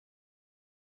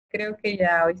Creo que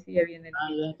ya hoy sí ya viene el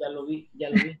teacher. Ya lo vi, ya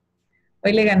lo vi.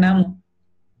 Hoy le ganamos.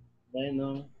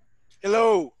 Bueno.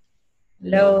 Hello.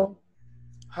 Hello.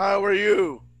 How are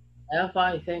you? I'm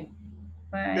fine, thanks.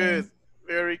 Good. Fine.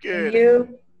 Very And good.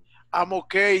 you? I'm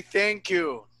okay, thank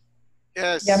you.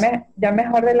 Yes. ¿Ya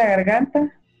mejor de la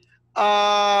garganta?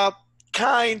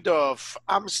 Kind of.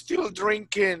 I'm still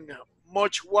drinking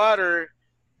much water,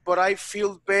 but I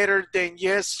feel better than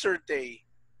yesterday.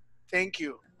 Thank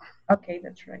you. Okay,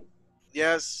 that's right.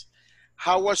 Yes.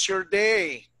 How was your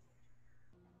day?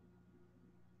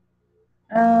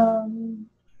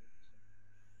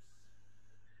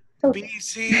 Okay.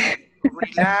 Busy,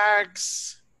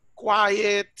 relax,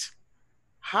 quiet.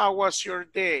 How was your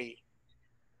day?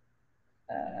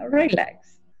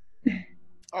 Relax.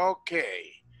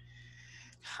 Okay.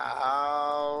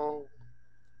 Let's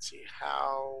see,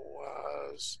 how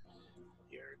was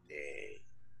your day?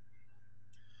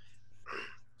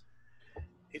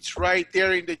 It's right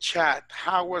there in the chat.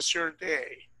 How was your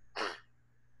day?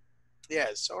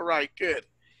 Yes, all right, good.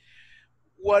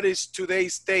 What is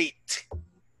today's date?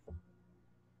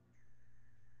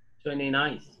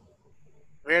 29.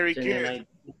 Very good.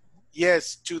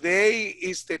 Yes, today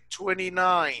is the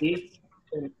 29th.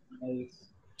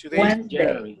 Today,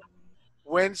 Wednesday.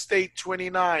 Wednesday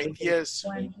 29th, yes.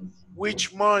 Wednesday.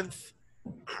 Which month?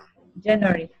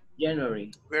 January.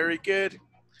 Very good.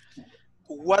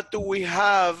 What do we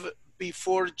have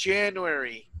before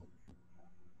January?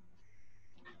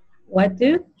 What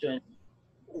do?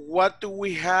 What do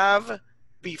we have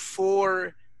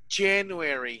before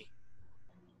January?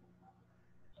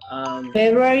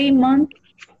 February month?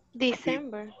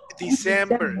 December.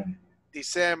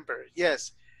 December,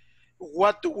 yes.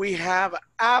 What do we have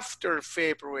after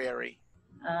February?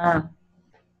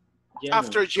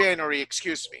 After January,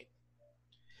 excuse me.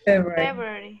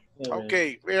 February.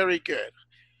 Okay, very good.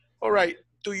 All right,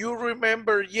 do you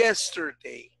remember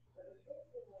yesterday?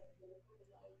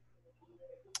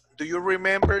 Do you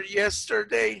remember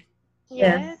yesterday?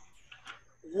 Yes.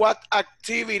 What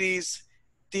activities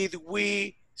did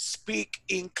we speak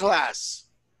in class?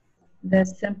 The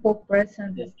simple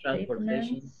present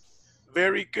statement.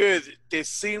 Very good. The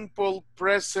simple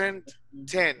present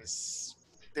tense.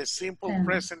 The simple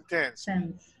present tense.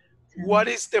 What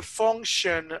is the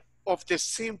function of the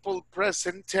simple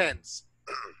present tense?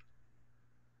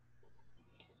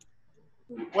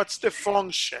 What's the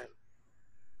function?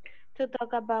 To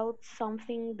talk about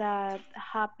something that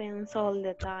happens all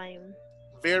the time.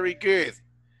 Very good.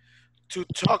 To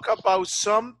talk about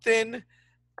something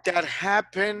that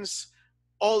happens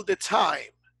all the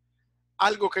time.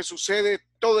 Algo que sucede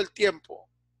todo el tiempo.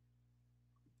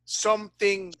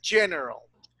 Something general.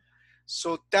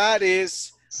 So that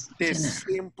is the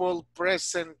simple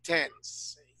present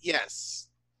tense. Yes.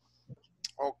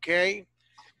 Okay.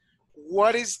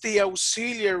 What is the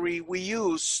auxiliary we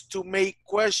use to make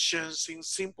questions in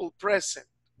simple present?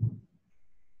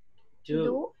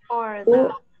 Do or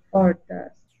does. Or does.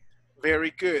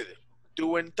 Very good.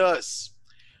 Do and does.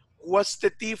 What's the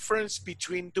difference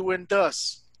between do and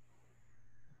does?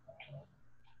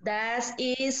 Does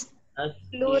is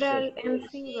Plural and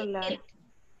singular.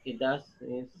 It does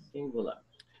is singular.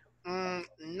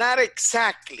 Not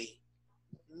exactly.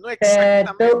 No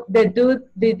exactamente.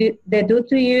 The do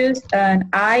to use an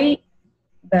I,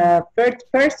 the first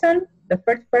person,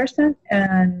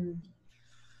 and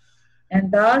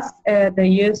does they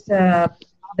use the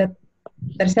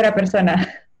tercera persona.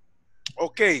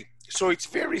 Okay, so it's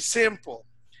very simple.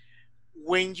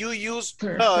 When you use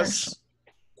does,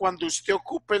 cuando usted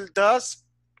ocupa el does,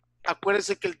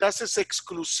 acuérdese que el does es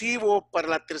exclusivo para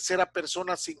la tercera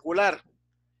persona singular.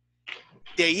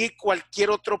 De ahí cualquier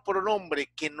otro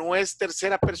pronombre que no es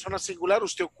tercera persona singular,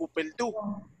 usted ocupa el do.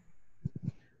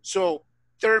 So,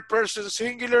 third person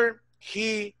singular,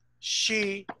 he,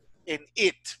 she, and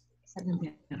it.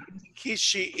 He,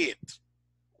 she, it.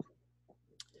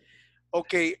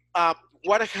 Okay,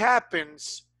 what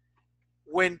happens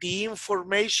when the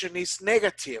information is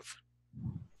negative?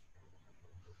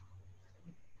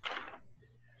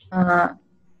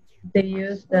 They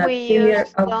use the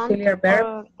auxiliary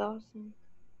verb.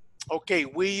 Okay,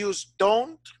 we use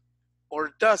don't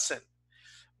or doesn't.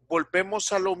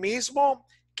 Volvemos a lo mismo,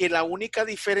 que la única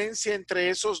diferencia entre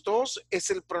esos dos es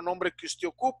el pronombre que usted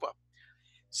ocupa.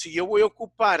 Si yo voy a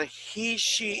ocupar he,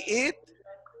 she, it,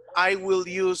 I will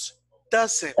use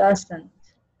doesn't.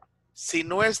 Si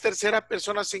no es tercera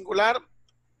persona singular,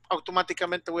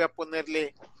 automáticamente voy a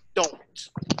ponerle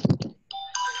don't.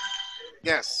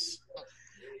 Yes.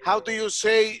 How do you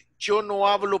say yo no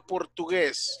hablo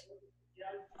portugués?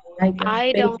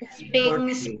 I don't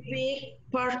speak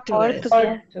Portuguese.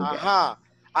 Ajá.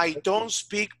 I don't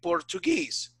speak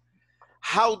Portuguese.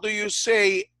 How do you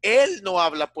say él no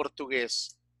habla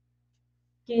portugués?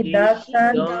 He He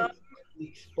doesn't don't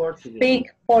speak Portuguese. speak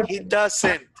He Portuguese.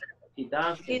 doesn't. He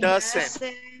doesn't. He doesn't.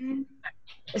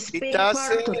 speak He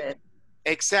doesn't. Portuguese.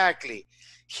 Exactly.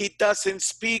 He doesn't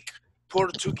speak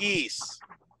Portuguese.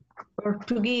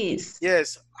 Portuguese.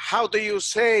 Yes. How do you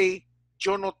say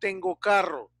yo no tengo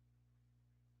carro?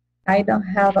 I don't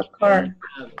have a car.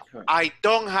 I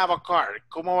don't have a car.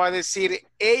 ¿Cómo va a decir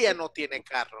ella no tiene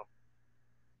carro?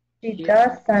 She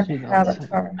doesn't have a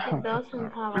car. He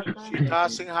doesn't have a She car.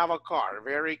 doesn't have a car.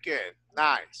 Very good.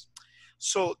 Nice.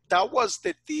 So that was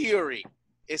the theory.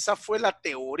 Esa fue la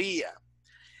teoría.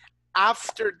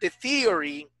 After the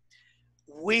theory,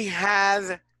 we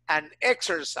had an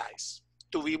exercise.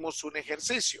 Tuvimos un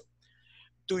ejercicio.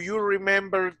 Do you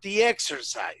remember the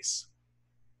exercise?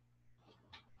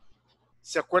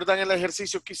 ¿Se acuerdan el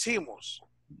ejercicio que hicimos?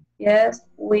 Yes,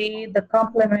 the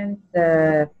complement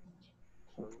the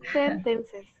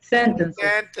Sentences.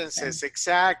 Sentences,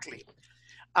 exactly.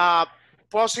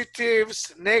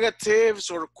 Positives, negatives,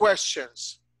 or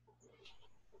questions?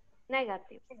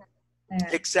 Negative.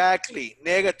 Exactly,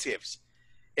 negatives.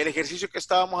 El ejercicio que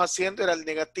estábamos haciendo era el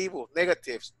negativo,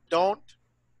 negatives, don't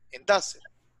and doesn't.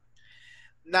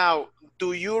 Now,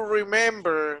 do you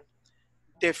remember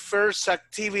the first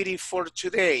activity for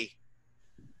today?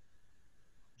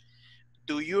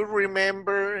 Do you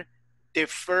remember the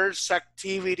first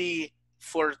activity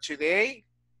for today?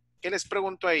 ¿Qué les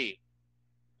pregunto ahí?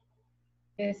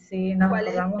 Sí, nos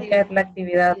acordamos que es la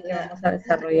actividad que vamos a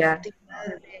desarrollar.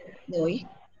 De hoy.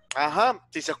 Ajá,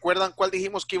 si se acuerdan cuál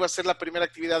dijimos que iba a ser la primera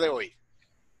actividad de hoy.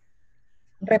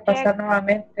 Repasar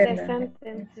nuevamente. The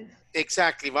sentences.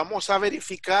 Exactly, vamos a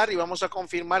verificar y vamos a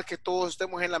confirmar que todos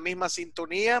estemos en la misma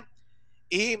sintonía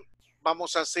y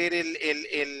vamos a hacer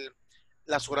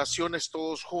las oraciones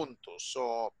todos juntos.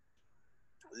 So,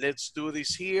 let's do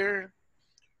this here.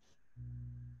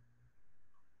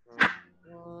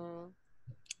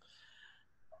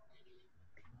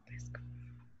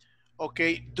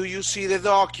 Okay, do you see the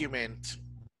document?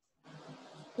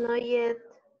 Not yet.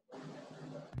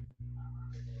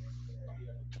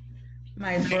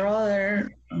 My brother.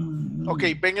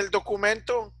 Okay, ¿ven el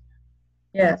documento?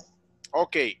 Yes.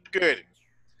 Okay, good.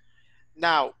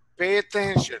 Now, pay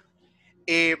attention.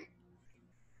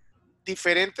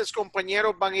 Diferentes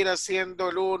compañeros van a ir haciendo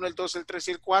el 1, el 2, el 3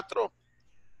 y el 4.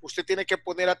 Usted tiene que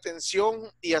poner atención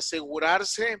y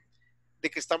asegurarse de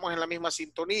que estamos en la misma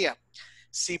sintonía.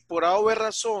 Si por alguna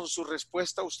razón su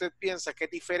respuesta usted piensa que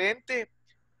es diferente,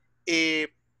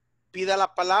 pida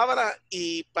la palabra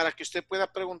y para que usted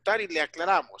pueda preguntar y le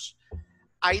aclaramos.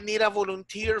 I need a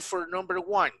volunteer for number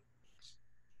 1.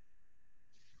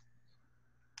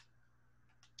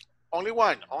 Only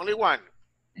one, only one.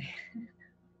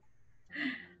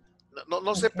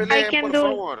 No se peleen, por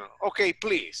favor. Okay,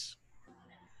 please.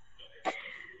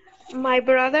 My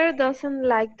brother doesn't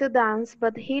like to dance,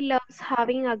 but he loves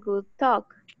having a good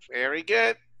talk. Very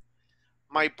good.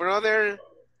 My brother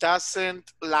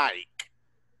doesn't like.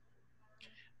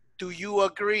 Do you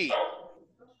agree?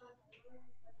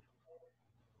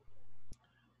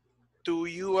 Do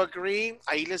you agree?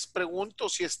 Ahí les pregunto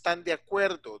si están de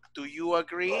acuerdo. Do you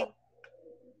agree?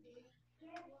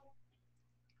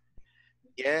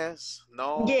 Yes,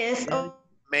 no. Yes.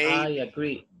 Maybe. I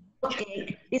agree.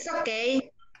 Okay. It's okay.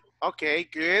 Okay,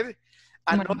 good.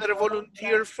 Another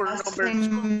volunteer for number 2,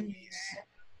 please.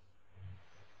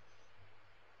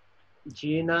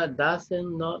 Gina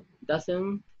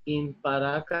doesn't in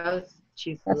Paracas.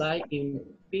 She's like in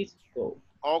Pisco.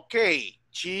 Okay,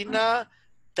 Gina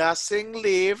doesn't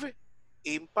live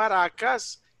in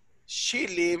Paracas. She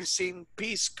lives in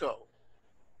Pisco.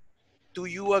 Do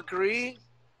you agree?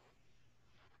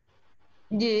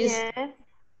 Yes. Yes.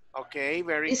 Okay,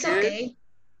 very It's good. okay.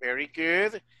 Very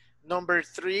good. Number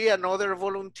 3, another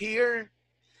volunteer.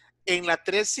 En la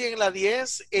 3 y en la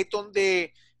 10 es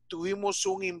donde tuvimos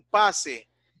un impasse.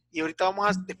 Y ahorita vamos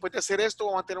a, después de hacer esto,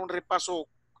 vamos a tener un repaso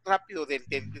rápido del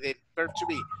verb to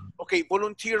be. Okay,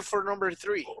 volunteer for number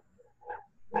 3.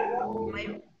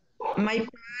 My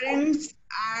parents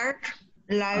are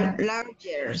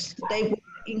lawyers. They work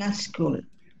in a school.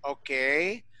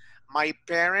 Okay. My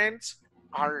parents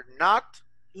are not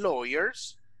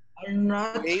lawyers. Are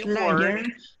not They lawyers.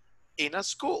 work in a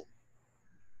school.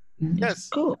 In Yes.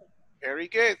 School. Very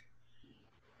good.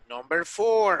 Number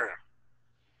 4.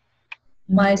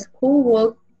 My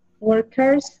school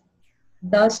workers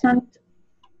doesn't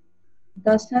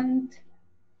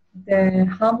the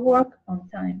homework on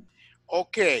time.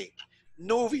 Okay.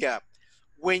 Nubia,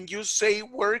 when you say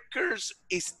workers,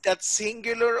 is that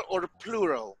singular or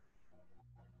plural?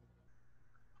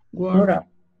 Plural.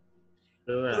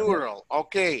 Plural.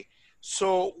 Okay.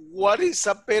 So, what is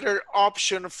a better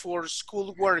option for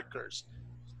school workers?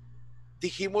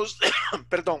 Dijimos,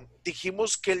 perdón,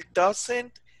 dijimos que el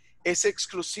doesn't es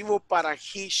exclusivo para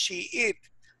he, she, it.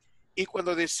 Y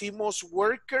cuando decimos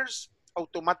workers,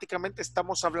 automáticamente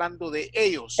estamos hablando de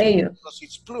ellos. Ellos. Because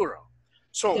it's plural.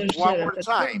 So, one Tercera more time.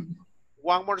 persona.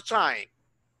 One more time.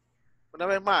 Una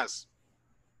vez más.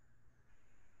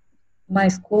 My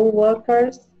school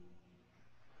workers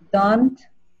don't.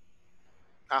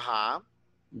 Ajá.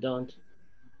 Don't.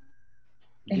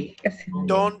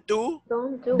 Don't do.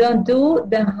 Don't do. Don't do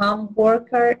the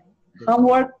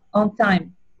homework on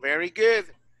time. Very good.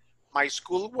 My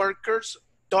school workers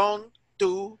don't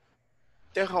do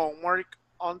the homework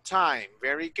on time.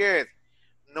 Very good.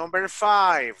 Number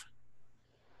 5.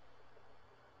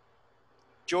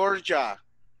 Georgia.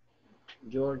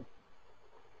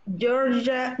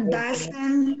 Georgia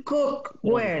doesn't cook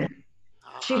well.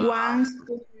 She wants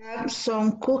to have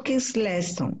some cookies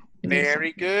lesson.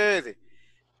 Very good.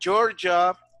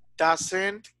 Georgia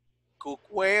doesn't cook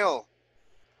well.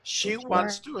 She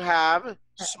wants to have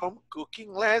some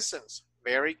cooking lessons.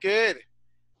 Very good.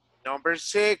 Number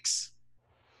 6.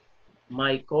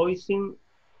 My cousin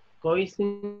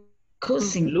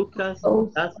Cousin. Lucas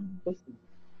Oh.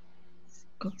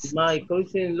 my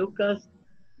cousin Lucas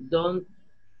don't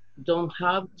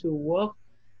have to walk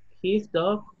his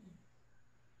dog.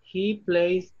 He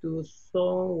plays to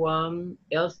someone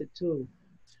else too.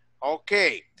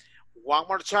 Okay. One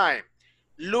more time.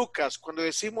 Lucas, cuando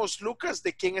decimos Lucas,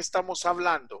 ¿de quién estamos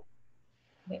hablando?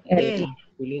 Él.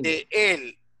 De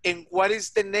él. And what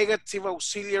is the negative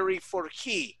auxiliary for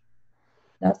he?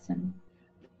 Doesn't.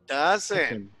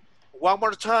 Doesn't. One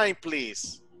more time,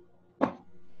 please.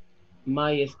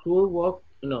 My school work,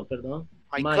 no, perdón.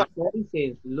 My My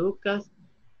cousin Lucas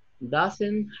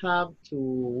doesn't have to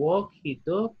walk his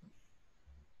dog.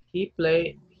 He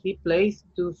plays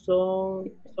to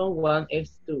someone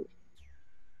else too.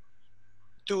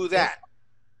 Do that.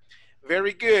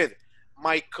 Very good.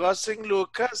 My cousin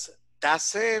Lucas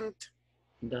doesn't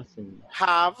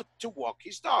have to walk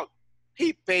his dog.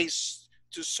 He pays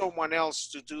to someone else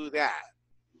to do that.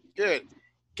 Good.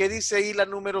 ¿Qué dice ahí la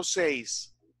número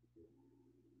 6?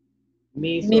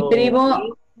 Mi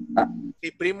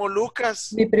primo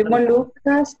Lucas. Mi primo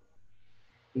Lucas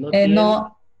no tiene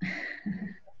no.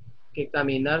 que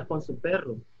caminar con su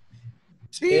perro.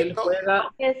 Sí, Él no,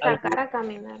 juega. Que sacar a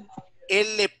caminar.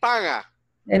 él le paga.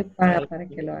 Él paga para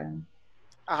que lo hagan.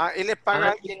 Ajá, él le paga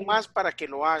a alguien más para que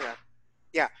lo haga.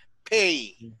 Ya,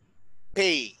 pay.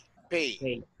 Hey,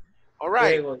 All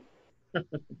right. juego.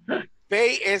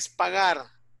 Pay es pagar.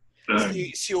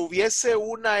 Si hubiese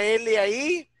una L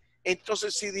ahí,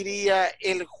 entonces sí diría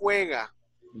él juega.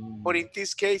 But in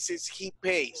this case, it's he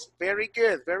pays. Very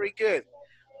good, very good.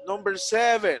 Number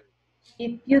 7.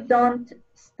 If you don't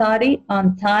study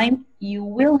on time, you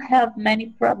will have many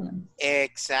problems.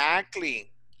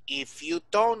 Exactly. If you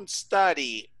don't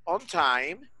study on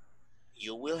time,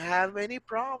 you will have many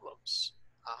problems.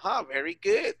 Aha, very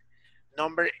good.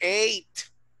 Number 8.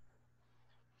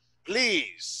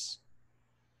 Please.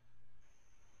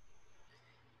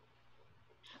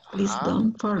 Please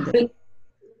don't forget.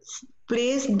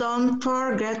 Please don't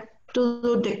forget to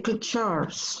do the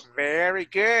chores. Very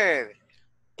good.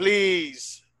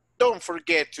 Please don't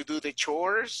forget to do the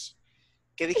chores.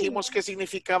 ¿Qué dijimos que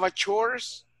significaba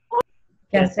chores?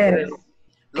 Quehaceres.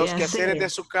 Los quehaceres de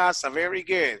su casa. Very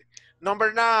good.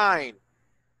 Number 9.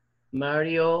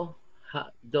 Mario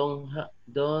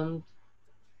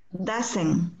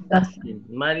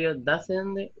Mario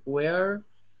doesn't wear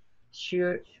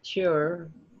shirt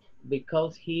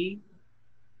because he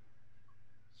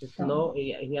no,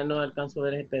 ya no alcanzo a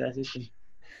ver ese pedacito.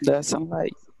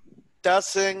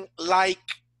 Doesn't like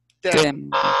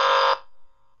them.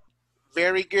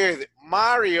 Very good.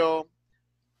 Mario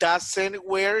doesn't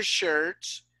wear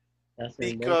shirts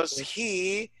because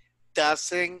he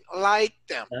doesn't like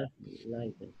them.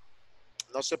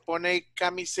 No se pone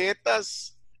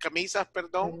camisas,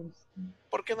 perdón,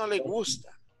 porque no le gusta.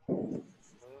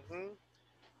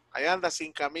 Ahí anda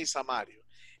sin camisa Mario.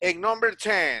 En number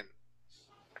 10.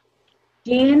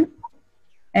 Jean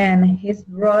and his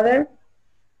brother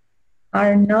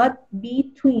are not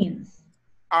be twins.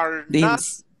 Are not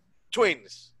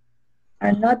twins.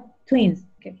 Are not twins.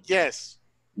 Okay. Yes.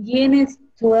 Jean is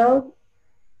 12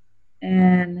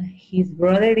 and his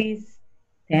brother is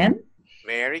 10.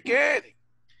 Very good.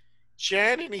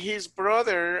 Jen and his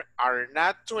brother are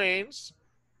not twins.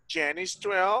 Jen is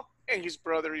 12 and his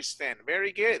brother is 10.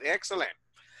 Very good. Excellent.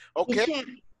 Okay. Teacher,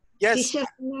 Yes. teacher,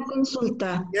 una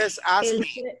consulta. Yes, ask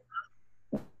me.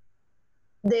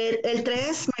 El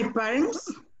 3, my parents,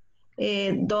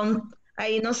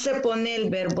 ahí no se pone el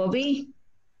verbo be,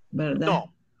 ¿verdad?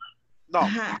 No, no,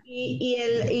 Ajá,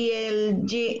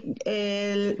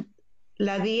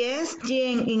 la 10,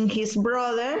 Jean and his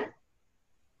brother,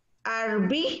 are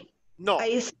be, no,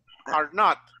 ahí are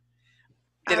not.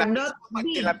 are not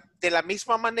be. De la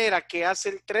misma manera que hace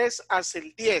el 3, hace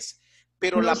el 10,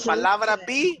 pero No la se palabra usa.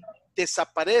 be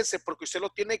desaparece porque usted lo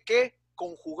tiene que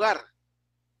conjugar.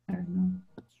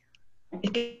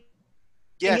 Es que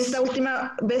en Yes. esta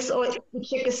última vez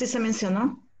escuché que sí se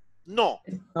mencionó. No,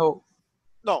 No.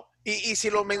 no. Y si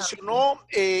lo mencionó,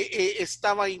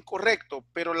 estaba incorrecto,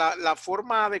 pero la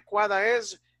forma adecuada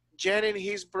es Jen and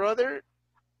his brother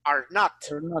are not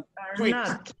Or not. Are twins.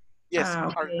 not. Yes,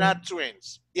 Ah, are okay. not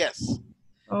twins. Yes.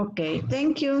 Okay,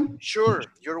 thank you. Sure,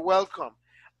 you're welcome.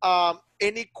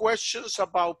 Any questions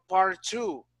about part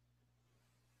 2?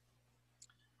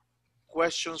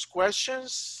 Questions?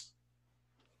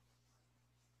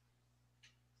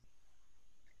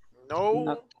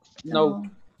 No? No.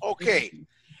 Ok.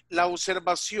 La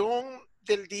observación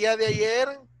del día de ayer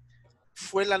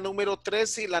fue la número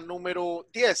 13 y la número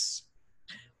 10.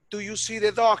 Do you see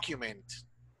the document?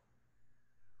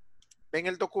 ¿Ven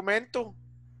el documento?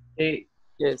 Sí.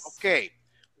 Yes. Okay.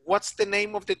 What's the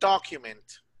name of the document?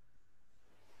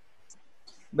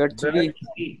 Verb to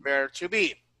be. Verb to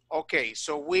be. Okay,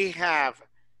 so we have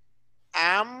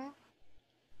am,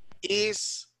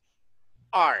 is,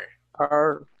 are.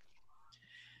 Are.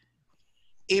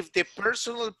 If the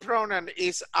personal pronoun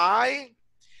is I,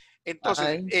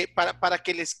 entonces, para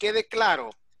que les quede claro,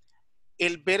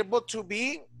 el verbo to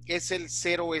be es el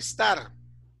cero estar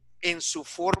en su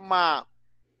forma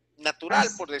natural,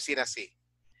 por decir así.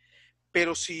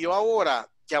 Pero si yo ahora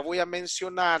ya voy a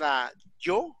mencionar a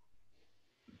yo,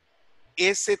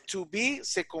 ese to be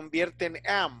se convierte en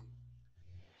am.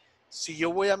 Si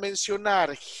yo voy a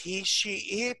mencionar he, she,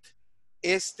 it,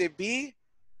 este be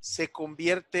se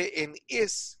convierte en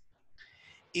is.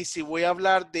 Y si voy a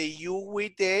hablar de you, we,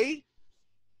 they,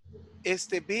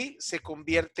 este be se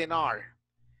convierte en are.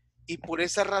 Y por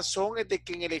esa razón es de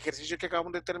que en el ejercicio que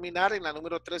acabamos de terminar, en la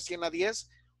número 3 y en la 10,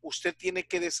 usted tiene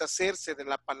que deshacerse de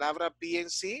la palabra be en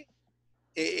sí,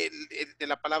 de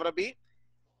la palabra be,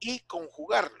 y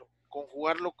conjugarlo.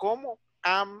 Conjugarlo como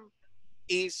am,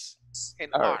 is,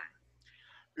 and are.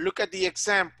 Look at the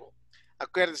example.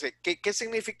 Acuérdense, ¿qué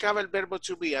significaba el verbo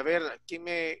to be? A ver, ¿quién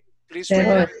me... Please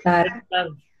Cero read. estar.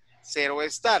 Cero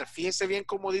estar. Fíjese bien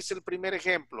cómo dice el primer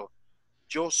ejemplo.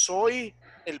 Yo soy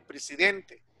el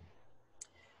presidente.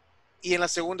 Y en la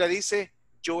segunda dice,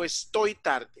 yo estoy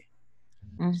tarde.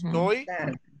 Estoy.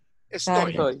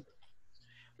 Soy.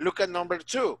 Look at number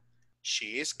 2.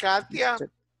 She is Katia.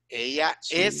 Ella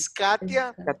es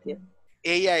Katia. Katia.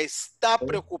 Ella está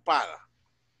preocupada.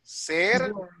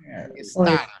 Ser,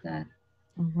 estar.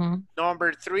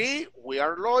 Number 3, we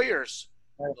are lawyers.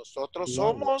 Nosotros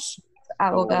somos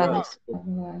Abogados.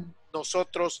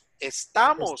 Nosotros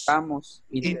estamos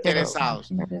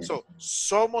interesados. interesados. So,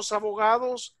 somos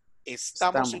abogados,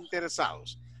 estamos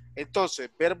interesados. Entonces,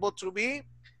 verbo to be,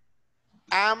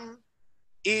 am,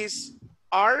 is,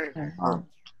 are.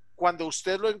 Cuando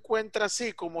usted lo encuentra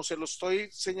así, como se lo estoy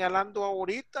señalando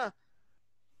ahorita,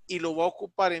 y lo va a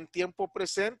ocupar en tiempo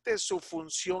presente, su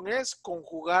función es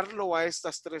conjugarlo a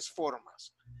estas tres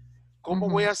formas. ¿Cómo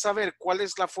voy a saber cuál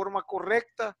es la forma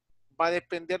correcta? Va a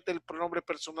depender del pronombre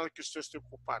personal que usted esté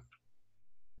ocupando.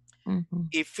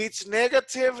 If it's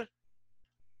negative,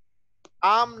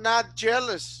 I'm not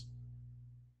jealous.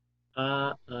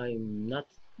 I'm not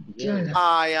jealous.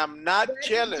 I am not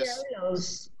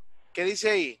jealous. ¿Qué dice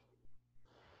ahí?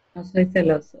 No soy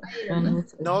celoso.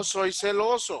 No soy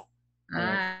celoso.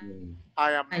 I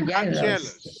am not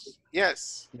jealous.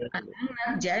 Yes. I'm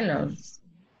not jealous.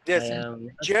 Yes. I am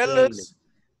not Jealous.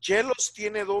 Jealous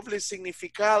tiene doble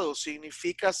significado.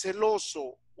 Significa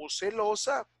celoso o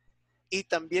celosa y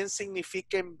también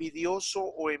significa envidioso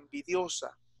o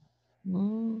envidiosa.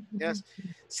 Yes.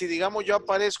 Si digamos yo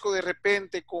aparezco de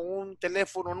repente con un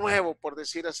teléfono nuevo, por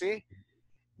decir así,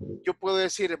 yo puedo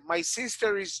decir, my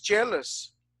sister is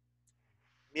jealous.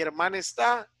 Mi hermana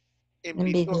está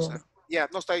envidiosa. Ya,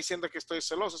 no está diciendo que estoy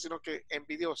celoso, sino que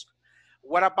envidiosa.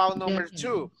 What about number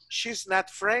 2? She's not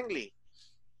friendly.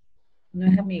 No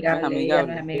es amigable. Ella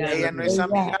no es amigable. Ella no es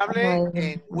amigable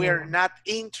and we're not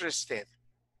interested.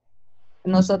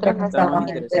 Nosotros no estamos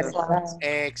interesados.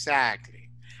 Exactly.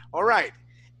 All right.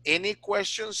 Any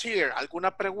questions here?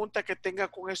 ¿Alguna pregunta que tenga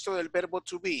con esto del verbo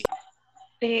to be?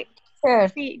 Sí,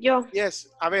 yo. Yes.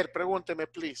 A ver, pregúnteme,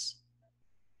 please.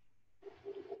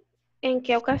 ¿En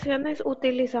qué ocasiones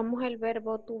utilizamos el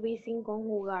verbo to be sin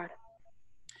conjugar?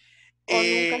 O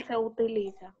nunca se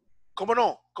utiliza. ¿Cómo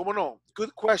no? ¿Cómo no?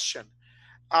 Good question.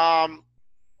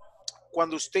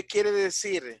 Cuando usted quiere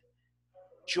decir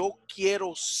yo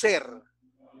quiero ser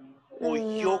o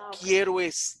yo quiero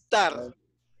estar,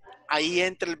 ahí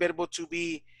entra el verbo to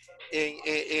be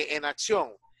en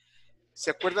acción.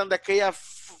 ¿Se acuerdan de aquella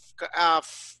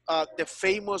the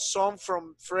famous song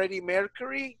from Freddie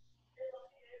Mercury?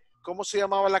 ¿Cómo se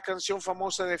llamaba la canción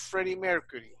famosa de Freddie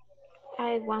Mercury?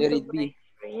 I want Let to it be. break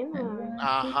free. No.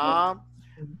 Ajá.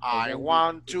 I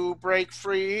want to break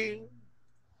free.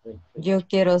 Yo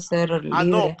quiero ser Ah,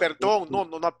 no, libre. perdón,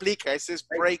 no aplica. Ese es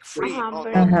break free. Ajá, No,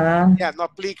 break. Ajá. yeah, no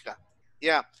aplica.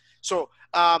 Yeah. So,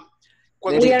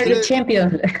 cuando We usted are the quiere,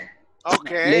 champions.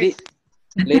 okay.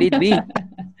 Let it be.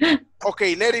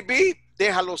 Okay, let it be.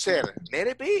 Déjalo ser. Let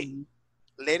it be.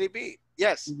 Let it be.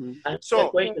 Yes.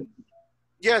 So,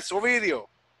 yes, Ovidio.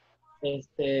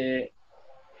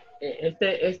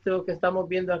 Esto que estamos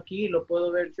viendo aquí, ¿lo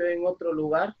puedo ver yo en otro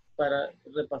lugar para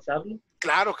repasarlo?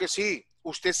 Claro que sí.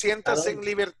 Usted siéntase ¿A en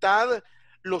dónde? libertad.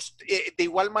 De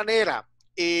igual manera,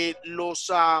 los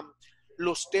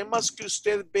temas que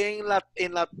usted ve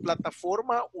en la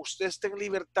plataforma, usted está en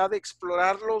libertad de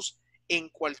explorarlos en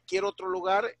cualquier otro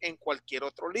lugar, en cualquier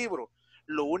otro libro.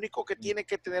 Lo único que tiene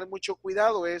que tener mucho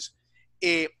cuidado es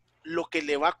lo que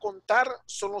le va a contar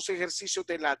son los ejercicios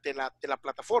de la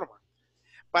plataforma,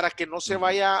 para que no se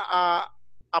vaya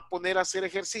a poner a hacer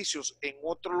ejercicios en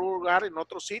otro lugar, en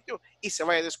otro sitio, y se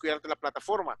vaya a descuidar de la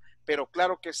plataforma. Pero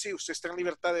claro que sí, usted está en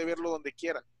libertad de verlo donde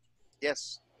quiera.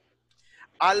 Yes.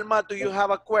 Alma, do you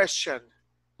have a question?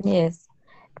 Yes.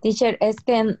 Teacher, es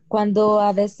que cuando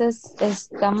a veces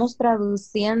estamos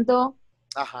traduciendo,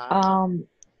 Ajá.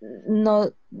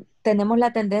 no tenemos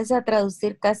la tendencia a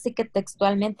traducir casi que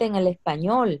textualmente en el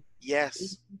español.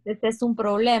 Yes. Ese es un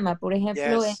problema. Por ejemplo,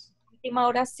 en Yes. la última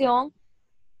oración,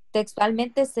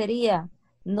 textualmente sería,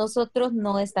 nosotros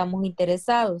no estamos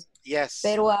interesados. Yes.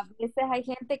 Pero a veces hay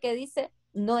gente que dice,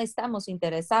 no estamos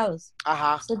interesados.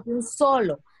 Ajá. Eso es un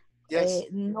solo. Yes.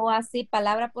 No así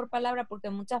palabra por palabra, porque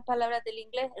muchas palabras del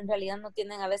inglés en realidad no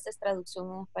tienen a veces traducción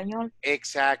en español.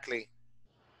 Exactly.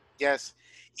 Yes.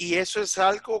 Y eso es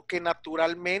algo que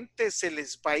naturalmente se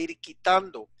les va a ir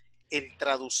quitando, el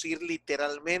traducir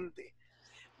literalmente.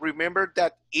 Remember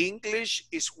that English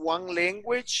is one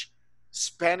language,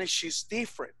 Spanish is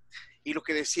different. Y lo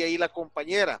que decía ahí la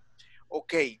compañera,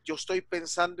 ok, yo estoy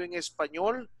pensando en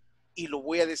español y lo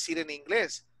voy a decir en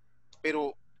inglés,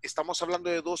 pero estamos hablando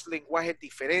de dos lenguajes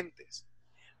diferentes.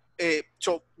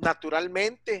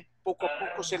 Naturalmente, poco a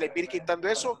poco se les va a ir quitando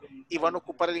eso y van a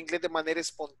ocupar el inglés de manera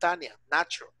espontánea,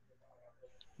 natural.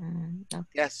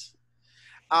 Okay. Yes.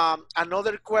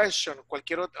 Another question,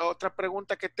 cualquier otra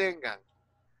pregunta que tengan.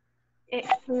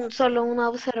 Solo una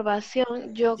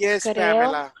observación. Yo Yes, creo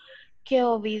Pamela. que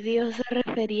Ovidio se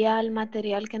refería al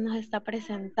material que nos está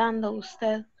presentando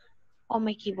usted, ¿o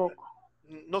me equivoco?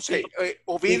 No sé, Sí,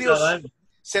 Ovidio cabal.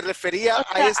 se refería O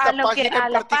a sea, esta a lo que, página en a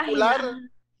la particular.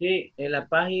 página. Sí, en la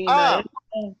página.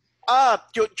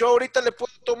 Yo ahorita le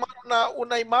puedo tomar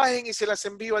una imagen y se las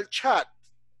envío al chat.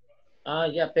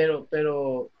 Ya, pero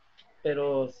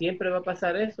siempre va a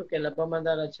pasar eso, que la va a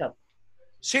mandar al chat.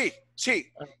 Sí.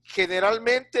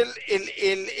 Generalmente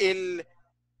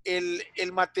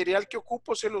el material que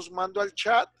ocupo se los mando al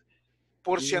chat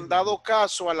por si han dado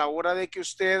caso a la hora de que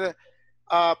usted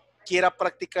quiera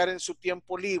practicar en su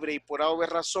tiempo libre y por alguna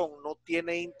razón no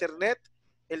tiene internet,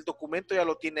 el documento ya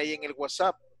lo tiene ahí en el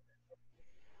WhatsApp.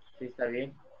 Sí, está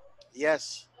bien.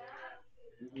 Yes.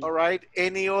 All right.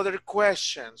 Any other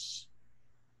questions?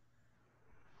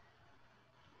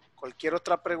 ¿Cualquier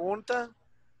otra pregunta?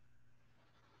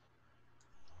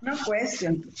 No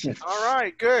question. All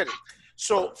right, good.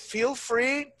 So, feel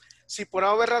free. Si por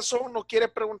alguna razón no quiere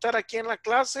preguntar aquí en la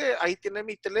clase, ahí tiene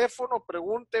mi teléfono,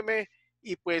 pregúnteme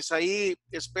y pues ahí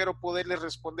espero poderle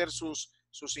responder sus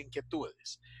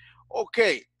inquietudes.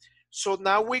 Okay, so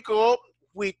now we go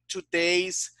with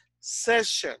today's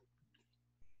session.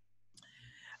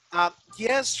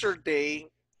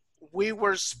 Yesterday, we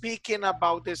were speaking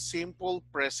about the simple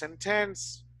present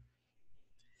tense,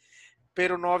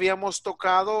 pero no habíamos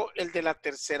tocado el de la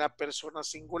tercera persona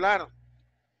singular.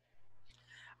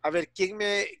 A ver, ¿quién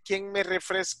me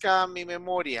refresca mi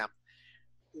memoria?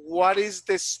 What is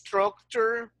the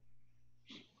structure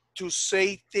to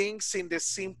say things in the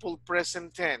simple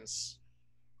present tense?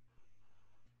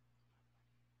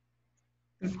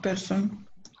 Person.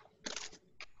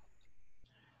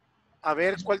 A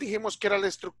ver, ¿cuál dijimos que era la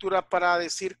estructura para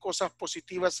decir cosas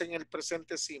positivas en el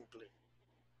presente simple?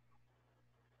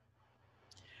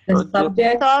 The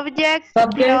subject Subject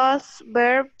plus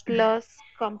verb plus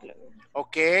complement.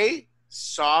 Ok,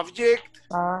 Subject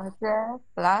Subject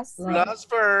plus plus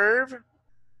verb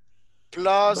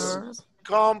plus verb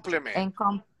complement. and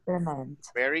complement.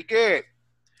 Very good.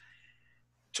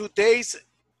 Today's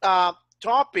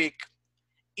topic,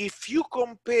 if you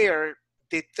compare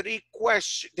the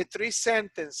three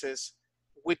sentences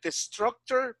with the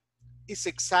structure, is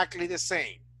exactly the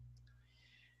same.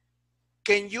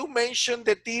 Can you mention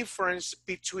the difference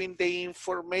between the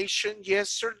information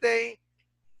yesterday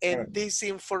and this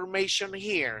information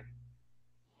here?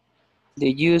 The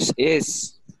use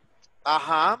is.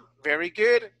 Very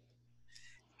good.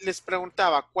 Les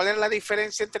preguntaba, ¿cuál es la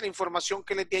diferencia entre la información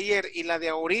que les di ayer y la de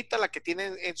ahorita, la que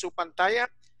tienen en su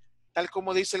pantalla? Tal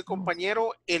como dice el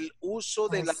compañero, el uso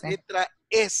de la letra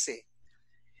S.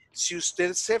 Si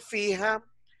usted se fija,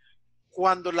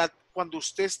 cuando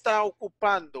usted está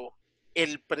ocupando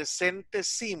el presente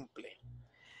simple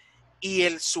y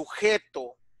el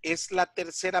sujeto es la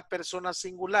tercera persona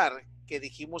singular, que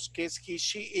dijimos que es he,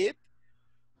 she, it,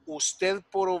 usted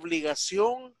por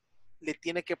obligación le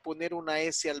tiene que poner una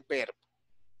S al verbo.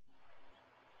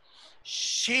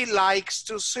 She likes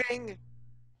to sing.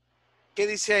 ¿Qué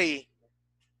dice ahí?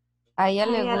 A ella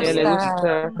le Ella le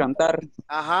gusta cantar.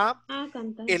 Ah,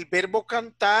 cantar. El verbo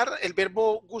cantar, el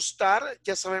verbo gustar,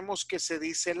 ya sabemos que se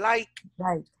dice like.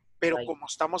 Pero como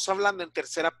estamos hablando en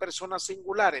tercera persona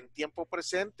singular, en tiempo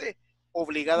presente,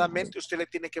 obligadamente usted le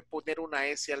tiene que poner una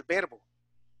S al verbo.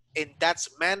 And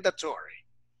that's mandatory.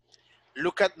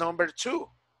 Look at number 2.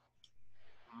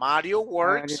 Mario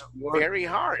works very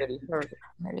hard.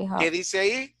 ¿Qué dice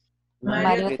ahí?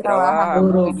 Mario trabaja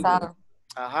muy pesado.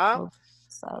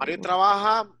 Mario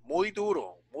trabaja muy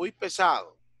duro, muy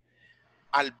pesado.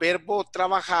 Al verbo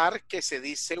trabajar, que se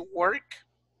dice work,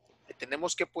 le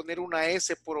tenemos que poner una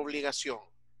S por obligación.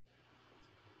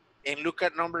 And look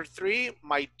at number 3.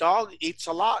 My dog eats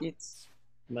a lot.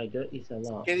 My dog eats a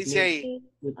lot. ¿Qué dice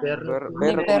ahí? Mi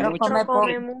perro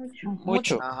come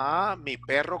mucho. Mi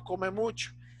perro come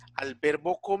mucho. Al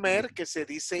verbo comer, que se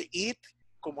dice eat,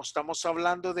 como estamos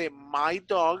hablando de my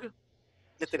dog,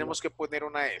 le tenemos que poner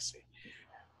una S.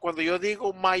 Cuando yo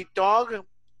digo my dog,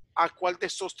 ¿a cuál de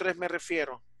estos tres me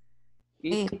refiero?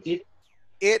 It.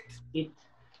 It.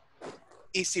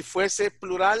 Y si fuese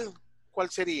plural,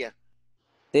 ¿cuál sería?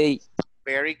 They.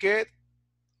 Very good.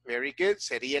 Very good.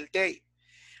 Sería el they.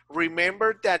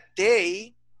 Remember that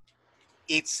they,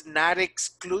 it's not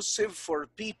exclusive for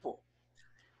people.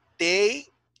 They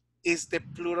is the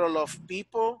plural of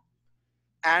people,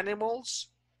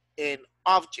 animals, and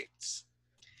objects.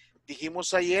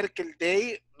 Dijimos ayer que el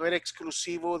they no era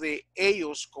exclusivo de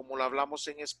ellos, como lo hablamos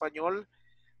en español,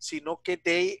 sino que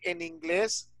they en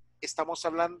inglés estamos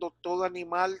hablando todo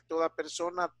animal, toda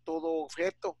persona, todo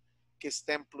objeto que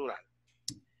está en plural.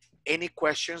 Any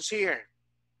questions here?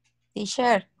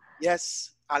 Teacher.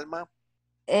 Yes, Alma.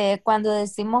 Cuando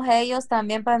decimos ellos,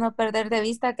 también para no perder de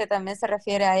vista que también se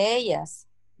refiere a ellas,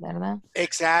 ¿verdad?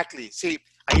 Exactly, sí.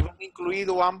 Ahí van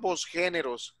incluidos ambos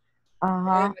géneros.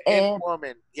 Ajá. And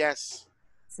woman, yes.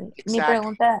 Sí. Exactly. Mi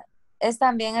pregunta es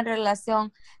también en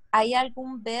relación, ¿hay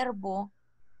algún verbo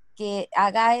que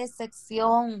haga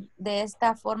excepción de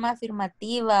esta forma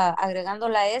afirmativa agregando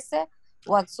la S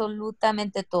o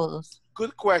absolutamente todos?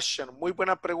 Good question, muy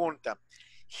buena pregunta.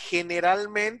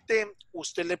 Generalmente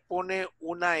usted le pone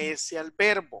una S al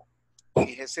verbo.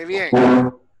 Fíjese bien.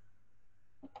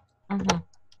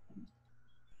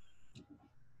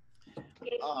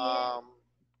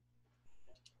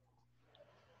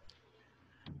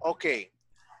 Ok,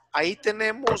 ahí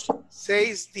tenemos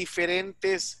 6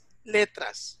 diferentes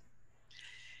letras.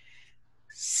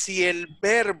 Si el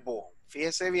verbo,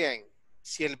 fíjese bien,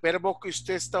 si el verbo que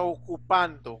usted está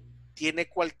ocupando tiene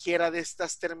cualquiera de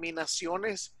estas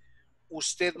terminaciones,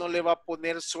 usted no le va a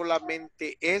poner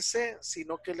solamente S,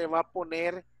 sino que le va a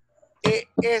poner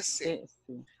ES.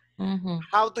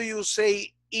 How do you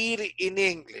say eat in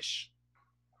English?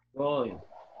 Go.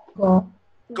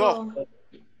 Go.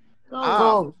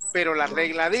 Pero la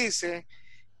regla dice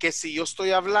que si yo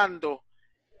estoy hablando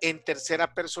en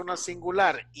tercera persona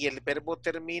singular y el verbo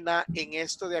termina en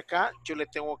esto de acá, yo le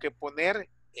tengo que poner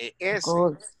ES.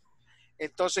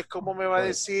 Entonces, ¿cómo me va a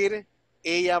decir?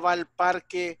 Ella va al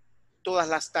parque todas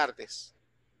las tardes.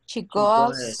 She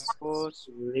goes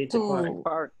to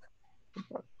park.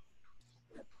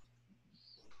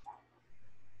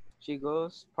 She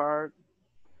goes park.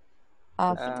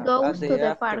 Goes to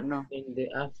the park. In the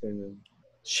afternoon.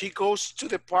 She goes to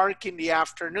the park in the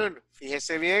afternoon.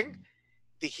 Fíjese bien.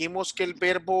 Dijimos que el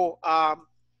verbo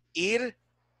ir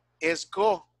es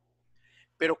go.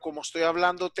 Pero como estoy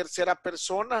hablando tercera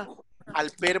persona,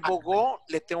 al verbo go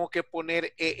le tengo que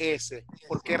poner ES.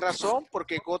 ¿Por qué razón?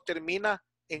 Porque go termina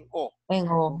en O. En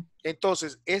O.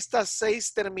 Entonces, estas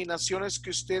 6 terminaciones que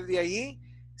usted de ahí,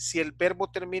 si el verbo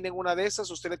termina en una de esas,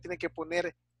 usted le tiene que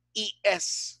poner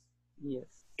ES.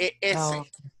 Yes. ES. Oh,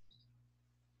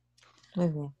 muy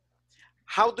bien.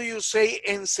 How do you say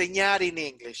enseñar in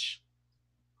English?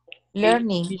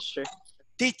 Learning. Teacher.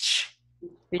 Teach.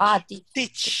 Ah, teach.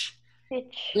 Teach.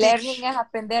 Learning Teach. es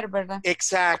aprender, ¿verdad?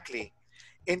 Exactly.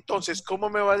 Entonces, ¿cómo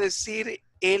me va a decir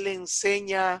él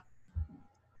enseña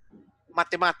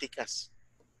matemáticas?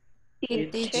 He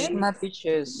teaches He math.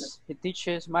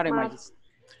 teaches mathematics.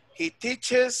 He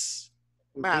teaches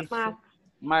math.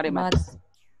 Mathematics.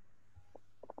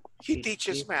 He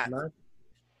teaches math.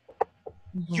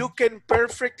 Ujú. You can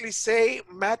perfectly say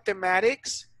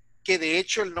mathematics, que de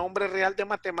hecho el nombre real de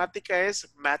matemática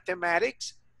es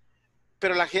mathematics,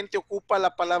 pero la gente ocupa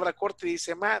la palabra corta y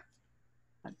dice math.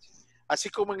 Así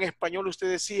como en español usted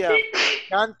decía,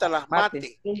 canta las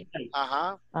Mate. mate.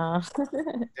 Ajá. Ah,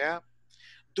 Yeah.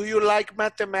 Do you like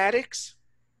mathematics?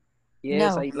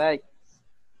 Yes, No. I like.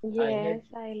 Yes,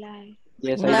 I like.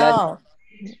 Yes, I like. no,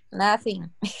 nothing.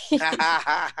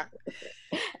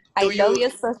 I Do love you you,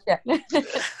 social.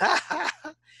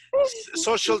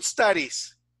 social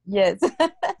studies? Yes.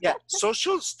 Yeah,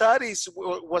 social studies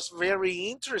was very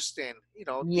interesting. You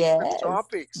know, Yes. different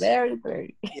topics. Very,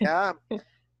 very. Yeah.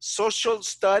 Social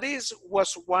studies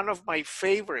was one of my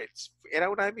favorites. Era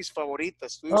una de mis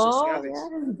favoritas, estudios Oh, sociales.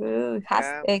 yeah, good.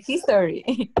 Yeah.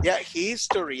 History. Yeah,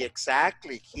 history,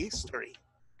 exactly, history.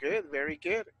 Good, very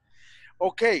good.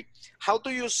 Okay, how do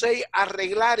you say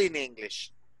arreglar in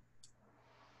English?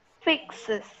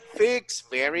 Fixes. Fix,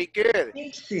 very good.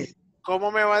 Fixes.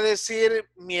 ¿Cómo me va a decir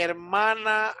mi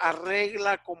hermana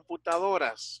arregla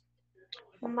computadoras?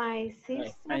 My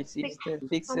sister, My sister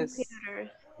fixes fixes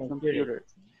computers. computer.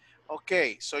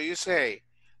 Okay, so you say,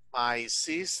 my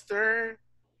sister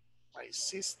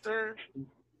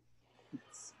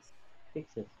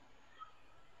Fixes.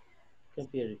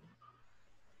 Computer.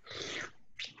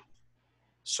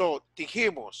 So,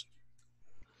 dijimos,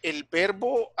 el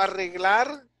verbo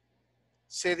arreglar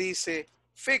se dice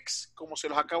fix, como se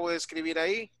los acabo de escribir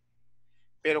ahí.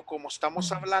 Pero como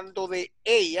estamos hablando de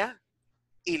ella,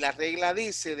 y la regla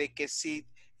dice de que si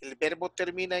el verbo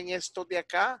termina en esto de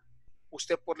acá,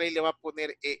 usted por ley le va a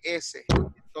poner ES.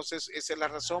 Entonces, esa es la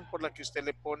razón por la que usted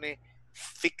le pone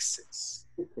fixes.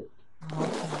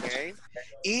 Okay.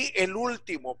 Y el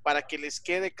último, para que les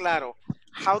quede claro,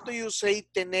 how do you say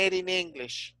tener in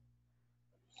English?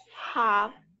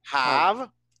 Have. Have,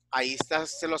 ahí está,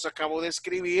 se los acabo de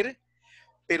escribir,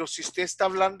 pero si usted está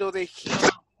hablando de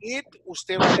it,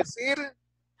 usted va a decir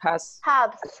Has.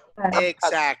 Haves.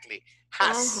 exactly,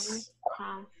 has.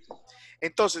 Have.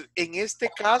 Entonces, en este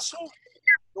caso,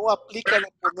 no aplica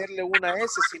de ponerle una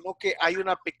S, sino que hay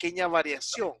una pequeña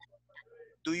variación.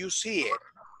 Do you see it?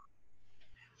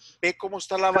 ¿Ve cómo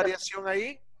está la variación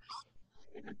ahí?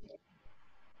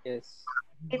 Yes.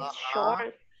 It's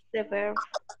short, the verb.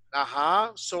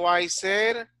 Ajá. So I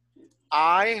said,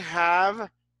 I have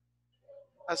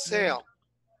a cell.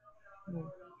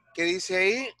 ¿Qué dice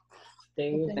ahí?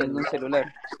 Tengo un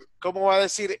celular. ¿Cómo va a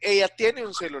decir? Ella tiene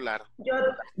un celular.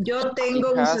 Yo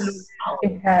tengo un celular.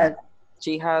 It has.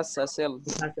 She has a cell.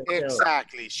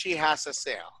 Exactly. She has a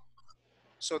cell.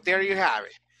 So there you have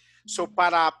it. So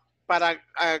para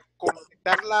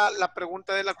completar la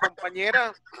pregunta de la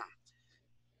compañera,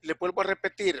 le vuelvo a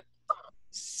repetir.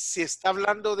 Si está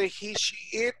hablando de he,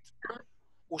 she, it,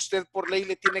 usted por ley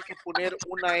le tiene que poner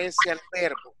una S al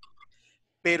verbo.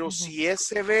 Pero si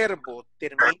ese verbo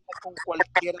termina con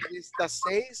cualquiera de estas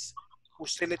 6,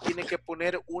 usted le tiene que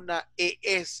poner una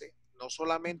ES, no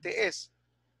solamente es.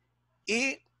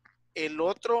 Y el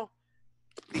otro,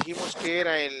 dijimos que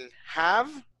era el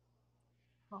have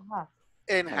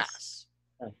and has.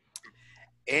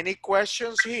 Any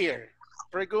questions here?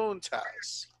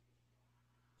 Preguntas.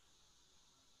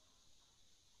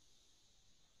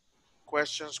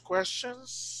 Questions?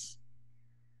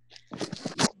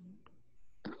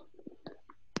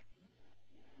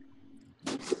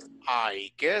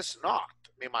 I guess not.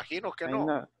 Me imagino que no.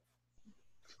 No.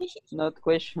 Not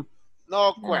question.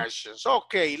 No questions.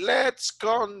 Okay, let's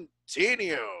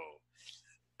continue.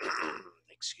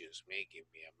 Excuse me, give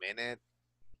me a minute.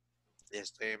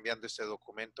 Estoy enviando este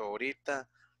documento ahorita.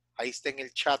 Ahí está en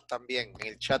el chat también, en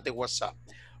el chat de WhatsApp.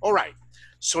 All right,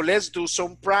 so let's do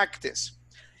some practice.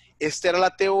 Esta era la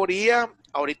teoría,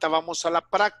 ahorita vamos a la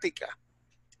práctica.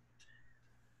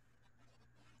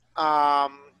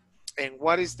 And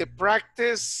what is the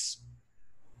practice?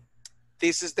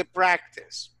 This is the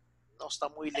practice. No está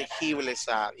muy legible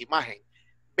esa imagen.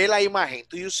 Ve la imagen.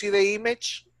 Do you see the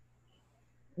image?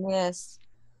 Yes.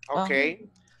 Okay.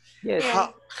 Yes.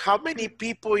 How many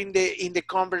people in the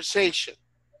conversation?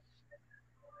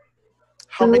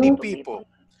 How many Two. people?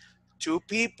 Two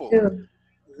people. Two.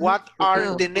 What are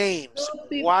Two. the names? Two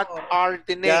people. What are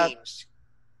the Jack. names?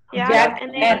 Jack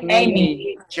and and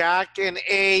Amy. Jack and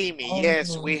Amy.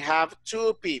 Yes, we have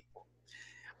two people.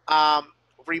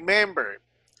 Remember,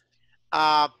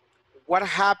 what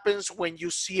happens when you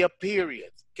see a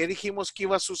period? ¿Qué dijimos que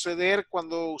iba a suceder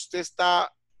cuando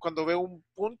ve un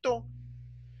punto?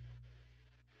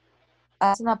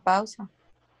 Haz una pausa.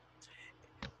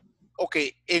 Ok,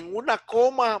 en una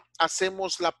coma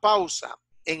hacemos la pausa.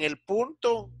 En el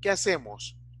punto, ¿qué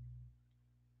hacemos?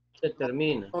 Se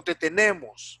termina. No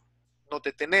detenemos. No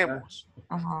detenemos.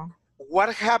 Ajá. What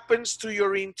happens to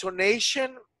your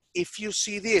intonation if you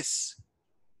see this?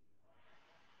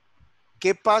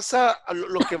 ¿Qué pasa a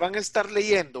lo que van a estar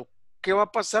leyendo? ¿Qué va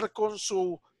a pasar con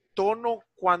su tono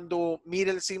cuando mire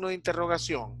el signo de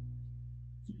interrogación?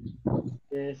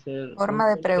 Debe ser Forma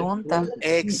de pregunta.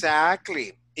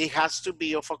 Exactly. It has to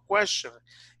be of a question.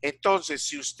 Entonces,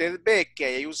 si usted ve que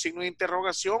hay un signo de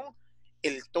interrogación,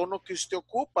 el tono que usted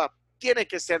ocupa tiene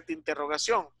que ser de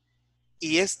interrogación.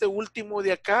 Y este último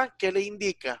de acá, ¿qué le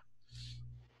indica?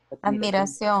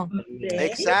 Admiración.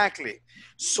 Exactly.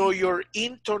 So your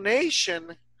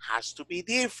intonation has to be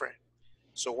different.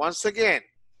 So once again,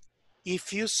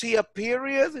 if you see a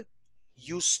period,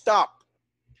 you stop.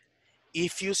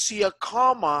 If you see a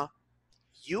comma,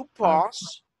 you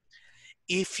pause.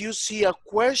 If you see a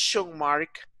question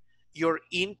mark, your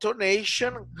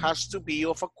intonation has to be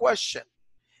of a question.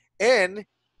 And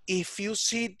if you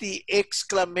see the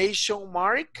exclamation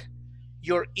mark,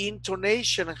 your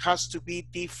intonation has to be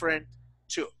different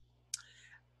too.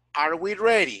 Are we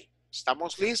ready?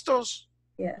 ¿Estamos listos?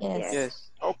 Yes. Yes.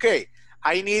 Yes. Okay,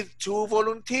 I need 2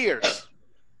 volunteers.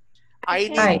 I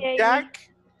need Hi.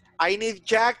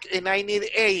 Jack and I need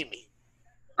Amy.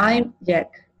 I'm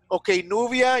Jack. Okay,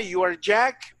 Nubia, you are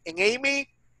Jack and Amy.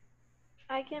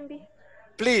 I can be.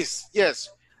 Please, yes.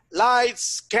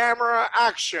 Lights, camera,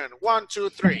 action. 1, 2,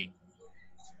 3.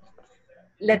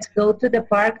 Let's go to the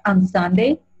park on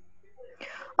Sunday.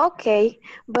 Okay,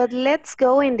 but let's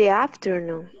go in the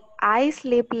afternoon. I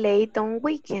sleep late on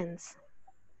weekends.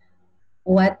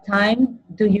 What time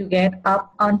do you get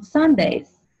up on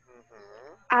Sundays?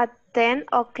 At 10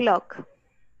 o'clock.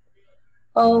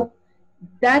 Oh,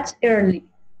 that's early.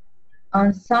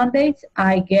 On Sundays,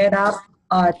 I get up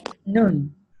at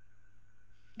noon.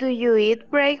 Do you eat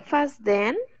breakfast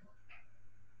then?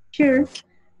 Sure,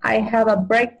 I have a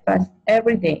breakfast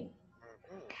every day.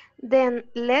 Then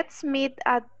let's meet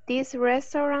at this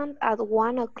restaurant at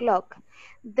 1 o'clock.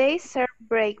 They serve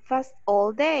breakfast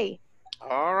all day.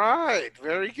 All right,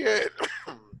 very good.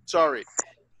 Sorry,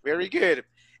 very good.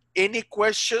 Any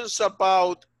questions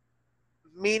about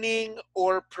meaning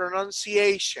or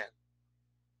pronunciation?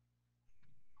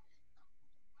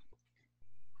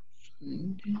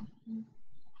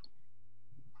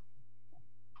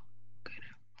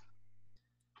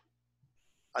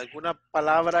 ¿Alguna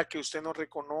palabra que usted no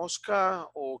reconozca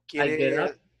o quiere? I get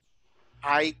up.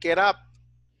 I get up.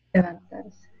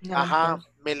 Levantarse. Ajá,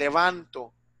 me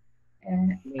levanto.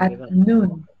 At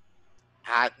noon.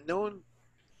 At noon.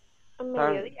 A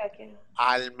mediodía, ¿qué?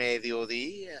 Al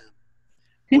mediodía.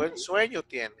 Buen sueño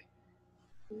tiene.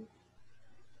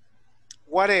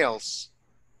 What else?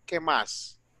 ¿Qué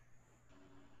más?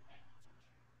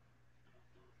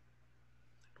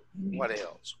 What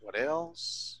else? What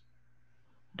else?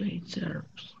 They serve.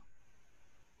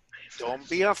 Don't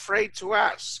be afraid to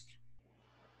ask.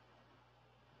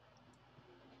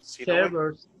 Si no ven-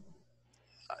 Servers.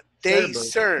 they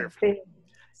Servers. serve.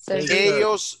 Serve.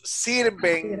 Ellos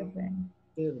sirven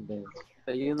Sirven.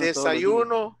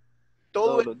 desayuno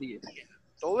todo Todos los el días. día.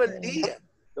 Todo el día.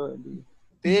 Todo el día.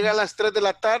 Te llega a las 3 de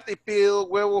la tarde y pide 2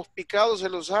 huevos picados, se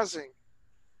los hacen.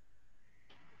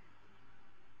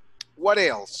 What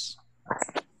else?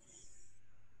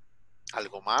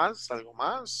 ¿Algo más? ¿Algo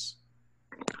más?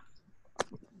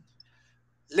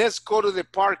 Let's go to the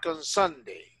park on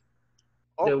Sunday.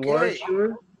 The Okay. word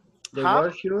sure. The Huh?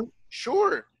 word sure.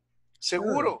 Sure.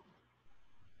 Seguro.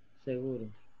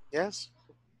 Seguro. Yes.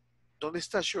 ¿Dónde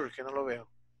está sure? Que no lo veo.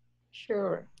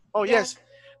 Sure. Oh, Yeah. yes.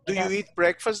 Do you Yes. eat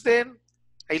breakfast then?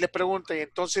 Ahí le pregunta, ¿y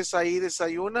entonces ahí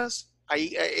desayunas?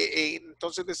 Ahí,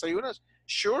 entonces desayunas.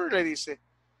 Sure, le dice.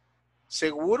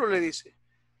 Seguro, le dice.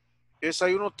 Yo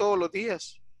desayuno todos los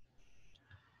días.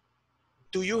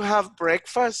 Do you have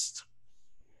breakfast?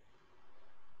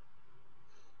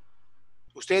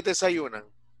 Ustedes desayunan.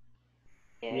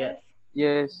 Yeah.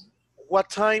 Yes. What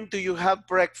time do you have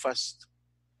breakfast?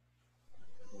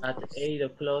 At 8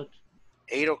 o'clock.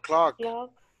 8 o'clock.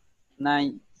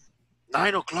 9.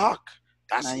 9 o'clock.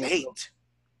 That's 9 o'clock. late.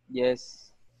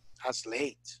 Yes. That's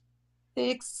late.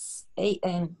 6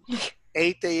 a.m.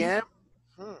 8 a.m.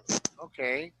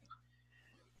 Okay.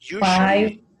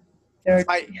 Usually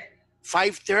 5:30.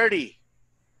 5:30.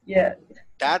 Yeah.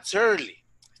 That's early.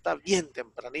 Está bien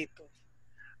tempranito.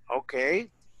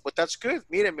 Okay. But that's good.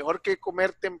 Mire, mejor que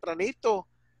comer tempranito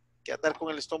que andar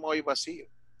con el estómago ahí vacío.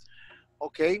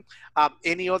 Okay.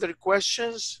 Any other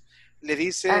questions? Le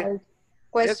dice,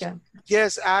 Question.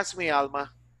 yes, ask me,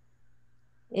 Alma.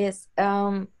 He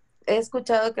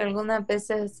escuchado que algunas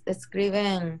veces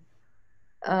escriben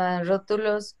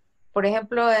rótulos, por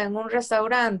ejemplo, en un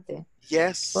restaurante,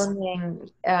 Yes.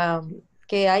 ponen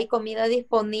que hay comida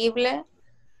disponible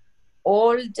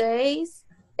all days,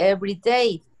 every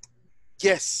day.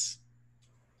 Yes.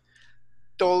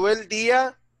 Todo el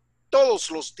día, todos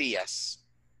los días.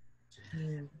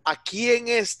 Aquí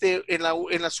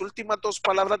en las últimas dos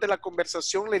palabras de la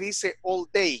conversación le dice all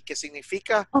day, que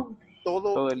significa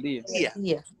todo Todo el día. día.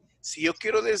 Yeah. Si yo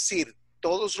quiero decir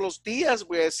todos los días,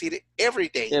 voy a decir every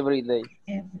day. Every day.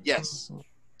 Yes.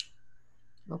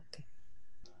 Okay.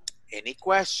 Any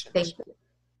questions? Thank you.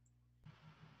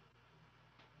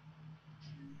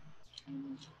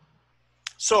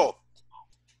 So,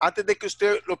 antes de que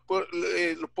usted lo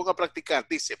ponga a practicar,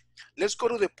 dice, let's go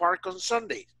to the park on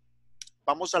Sunday.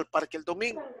 Vamos al parque el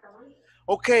domingo.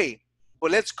 Okay,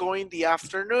 but let's go in the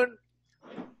afternoon.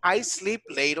 I sleep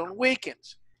late on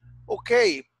weekends.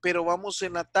 Okay, pero vamos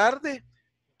en la tarde.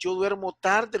 Yo duermo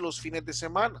tarde los fines de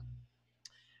semana.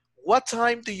 What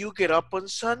time do you get up on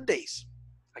Sundays?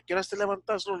 ¿A qué horas te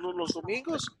levantas los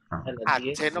domingos? At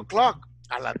 10 o'clock,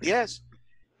 a las 10.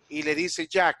 Y le dice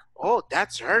Jack, oh,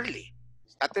 that's early.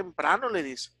 Está temprano, le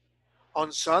dice.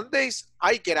 On Sundays,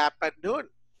 I get up at noon.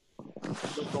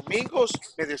 Los domingos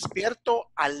me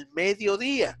despierto al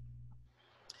mediodía.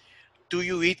 Do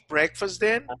you eat breakfast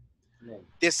then?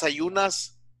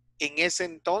 ¿Desayunas en ese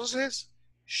entonces?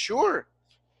 Sure.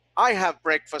 I have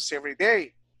breakfast every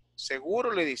day.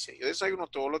 Seguro, le dice. Yo desayuno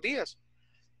todos los días.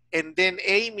 And then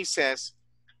Amy says,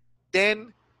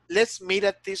 then let's meet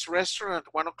at this restaurant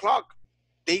at 1 o'clock.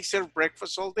 They serve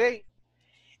breakfast all day.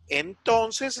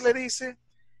 Entonces le dice,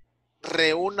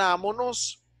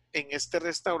 reunámonos en este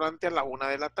restaurante a la 1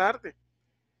 de la tarde.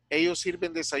 Ellos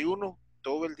sirven desayuno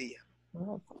todo el día.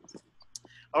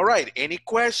 All right, any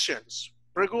questions?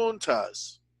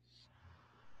 Preguntas.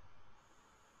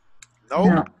 No?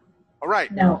 No. All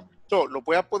right. No. So, lo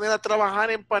voy a poner a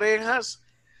trabajar en parejas.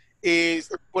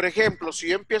 Por ejemplo, si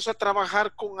yo empiezo a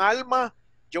trabajar con Alma,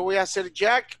 yo voy a ser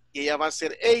Jack y ella va a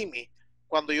ser Amy.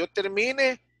 Cuando yo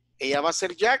termine, ella va a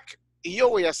ser Jack y yo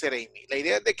voy a ser Amy. La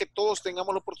idea es de que todos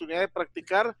tengamos la oportunidad de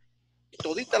practicar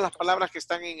toditas las palabras que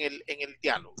están en el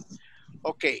diálogo.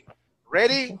 Ok,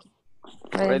 ready?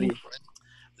 Ready.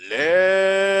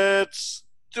 Let's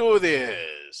do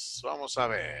this. Vamos a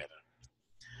ver.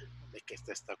 ¿De qué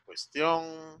está esta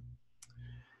cuestión?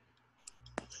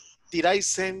 Did I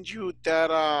send you that?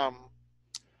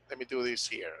 Let me do this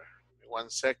here. 1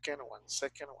 second, 1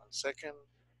 second, 1 second.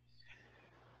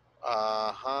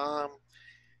 Ajá.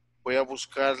 Voy a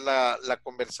buscar la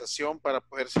conversación para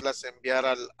podérselas enviar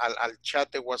al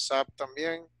chat de WhatsApp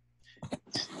también.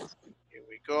 Here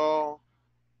we go.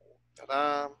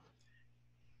 ¡Tarán!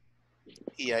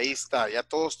 Y ahí está. Ya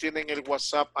todos tienen el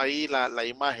WhatsApp ahí, la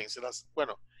imagen.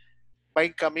 Bueno, va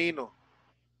en camino.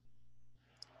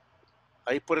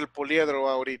 Ahí por el poliedro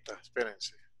va ahorita.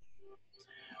 Espérense.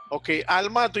 Okay,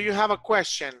 Alma, do you have a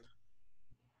question?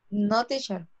 No,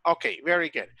 teacher. Okay, very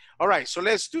good. All right, so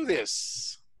let's do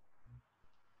this.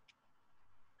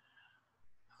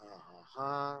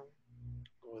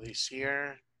 Go this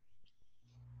here.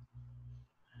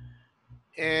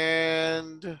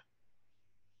 And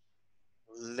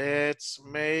let's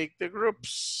make the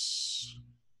groups.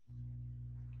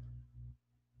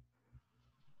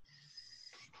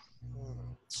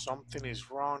 Something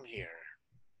is wrong here.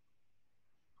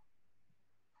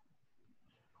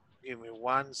 Give me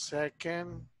 1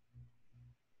 second.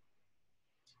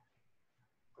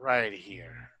 Right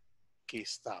here. Aquí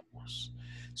estamos.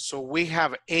 So we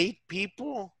have 8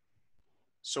 people.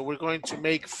 So we're going to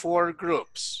make 4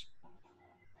 groups.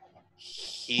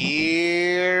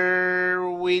 Here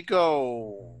we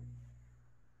go.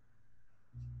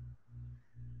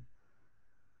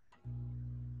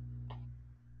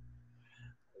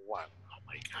 One. Oh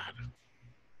my God.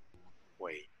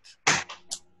 Wait.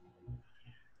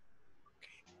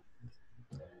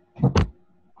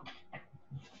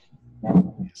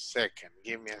 A second.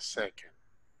 Give me a second.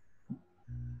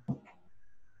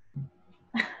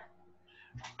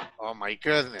 Oh my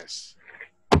goodness.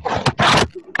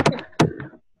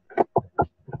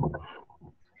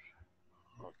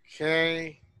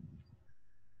 Okay.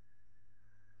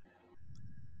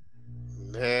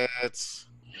 Let's,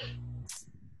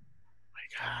 my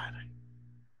God.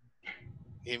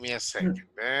 Give me a second.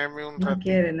 Dame un No ratito.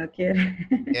 quiere, no quiere.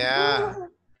 Yeah.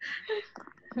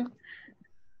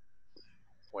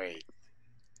 Wait.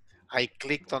 I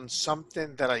clicked on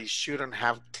something that I shouldn't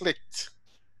have clicked.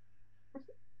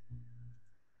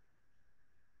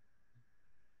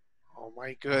 Oh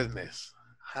my goodness.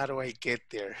 How do I get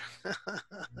there?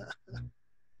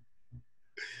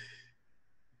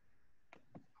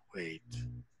 Wait.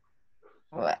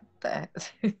 What the?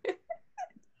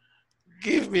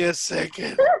 Give me a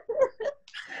second.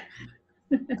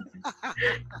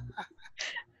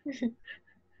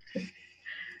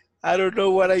 I don't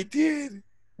know what I did.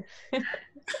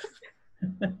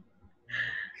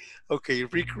 Okay,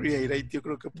 recreate. Yo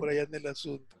creo que por allá en el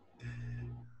asunto.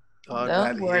 No,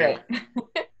 not Don't worry. here.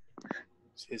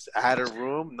 Is add a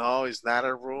room? No, it's not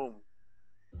a room.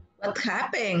 What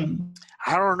happened?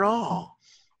 I don't know.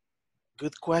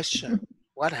 Good question.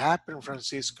 What happened,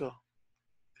 Francisco?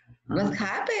 What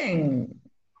happened?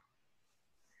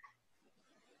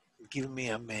 Give me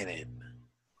a minute.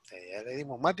 Ya le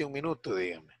dimos más de un minuto,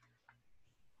 dígame.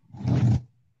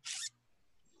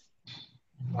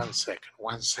 One second,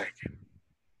 one second.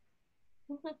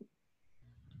 My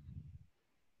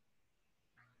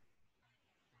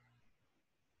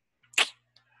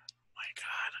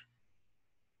God.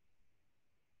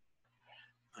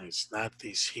 No, it's not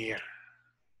this here.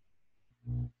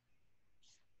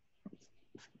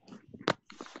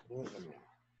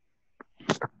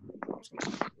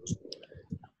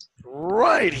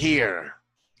 Right here.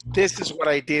 This is what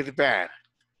I did bad.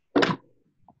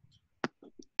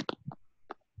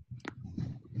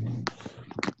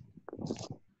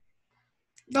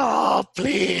 No,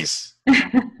 please.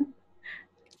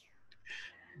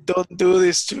 Don't do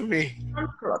this to me.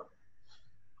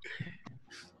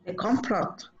 The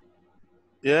comfort.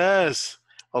 Yes.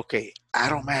 Okay.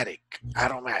 Automatic.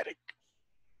 Automatic.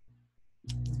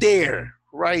 There.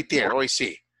 Right there. Oh, I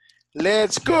see.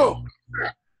 Let's go.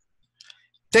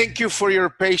 Thank you for your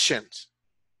patience.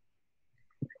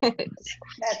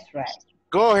 That's right.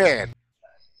 Go ahead.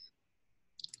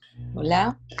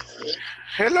 Hola.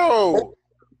 Hello.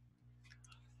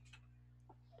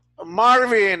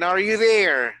 Marvin, are you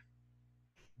there?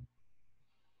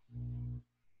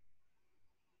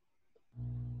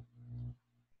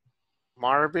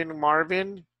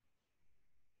 Marvin.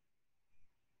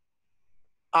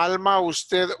 Alma,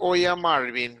 ¿usted oye a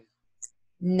Marvin?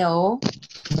 No.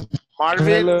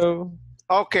 Marvin? Hello.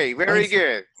 Okay, very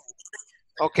good.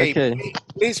 Okay, Okay.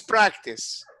 please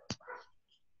practice.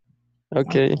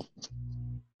 Okay.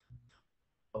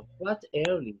 What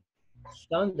early?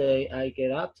 Sunday I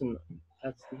get up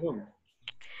at noon.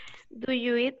 Do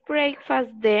you eat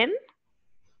breakfast then?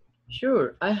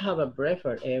 Sure, I have a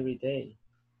breakfast every day.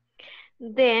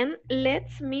 Then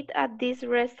let's meet at this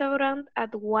restaurant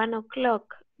at 1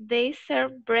 o'clock. They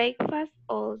serve breakfast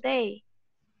all day.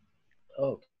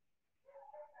 Okay.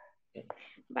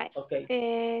 Bye.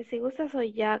 Okay. Si gusta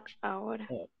soy Jack ahora.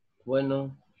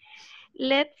 Bueno.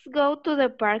 Let's go to the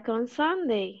park on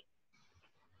Sunday.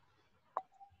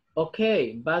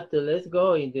 Okay, but let's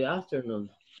go in the afternoon.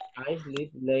 I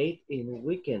sleep late on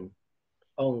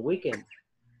weekend.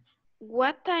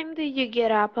 What time do you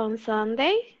get up on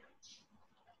Sunday?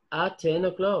 At 10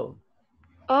 o'clock.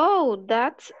 Oh,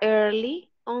 that's early.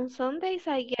 On Sundays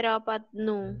I get up at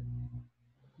noon.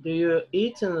 Do you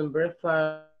eat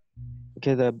breakfast?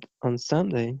 Get up on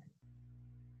Sunday.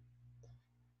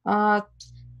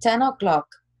 10 o'clock.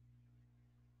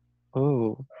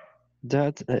 Oh,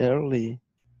 that's early.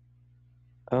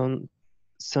 On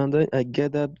Sunday, I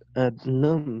get up at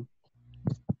noon.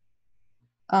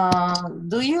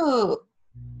 Do you?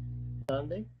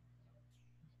 Sunday?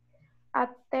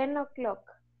 At 10 o'clock.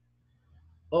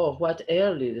 Oh, what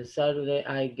early? The Saturday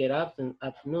I get up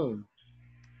at noon.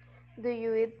 Do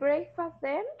you eat breakfast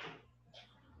then?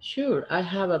 Sure, I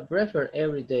have a breakfast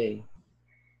every day.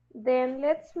 Then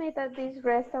let's meet at this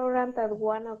restaurant at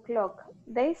 1 o'clock.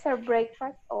 They serve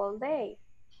breakfast all day.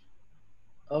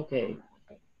 Okay.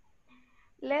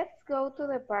 Let's go to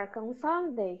the park on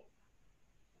Sunday.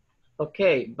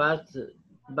 Okay, but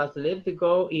let's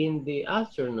go in the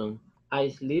afternoon. I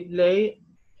sleep late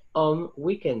on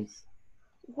weekends.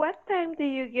 What time do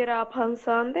you get up on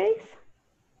Sundays?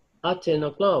 At 10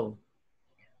 o'clock.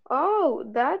 Oh,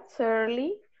 that's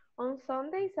early. On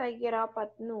Sundays I get up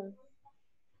at noon.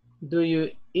 Do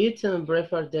you eat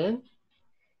breakfast then?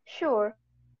 Sure.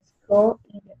 Go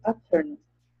in the afternoon.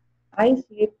 I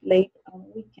sleep late on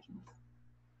weekends.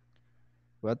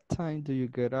 What time do you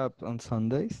get up on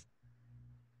Sundays?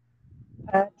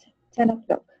 at 10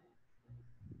 o'clock.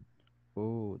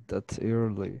 Oh, that's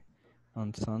early.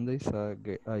 On Sundays, I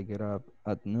get up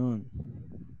at noon.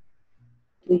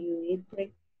 Do you eat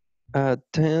breakfast? At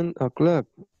 10 o'clock.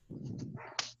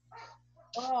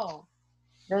 Oh,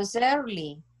 that's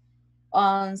early.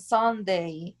 On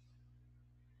Sunday,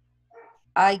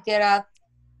 I get up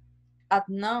at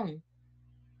noon.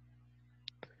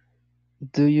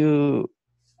 Do you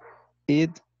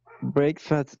eat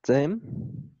breakfast then?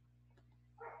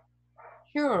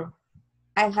 Sure,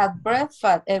 I have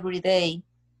breakfast every day.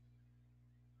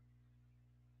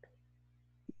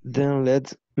 Then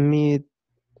let's meet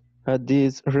at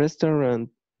this restaurant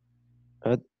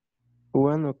at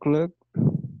 1 o'clock.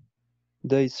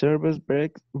 They serve us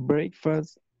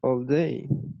breakfast all day.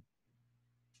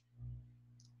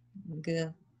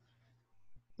 Good.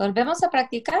 ¿Volvemos a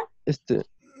practicar?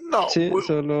 No. Sí,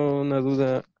 solo una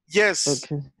duda. Yes.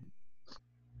 Okay.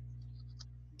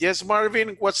 Yes,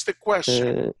 Marvin, what's the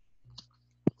question?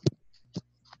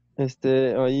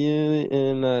 Ahí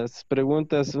en las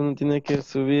preguntas uno tiene que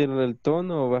subir el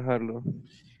tono o bajarlo.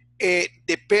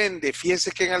 Depende,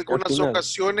 fíjese que en algunas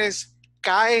ocasiones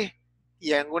cae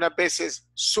y en algunas veces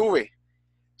sube.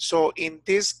 So, in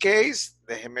this case,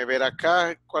 déjeme ver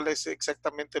acá cuál es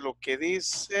exactamente lo que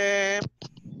dice.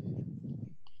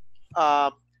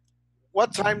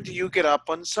 What time do you get up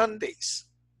on Sundays?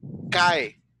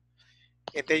 Cae.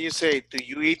 And then you say, do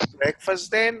you eat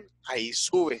breakfast then? Ahí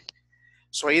sube.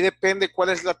 So, ahí depende cuál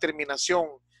es la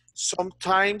terminación.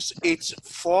 Sometimes it's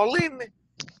falling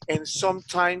and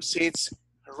sometimes it's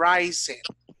rising.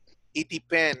 It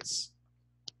depends.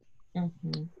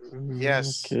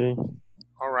 Yes. Okay.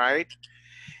 All right.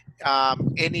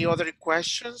 Any other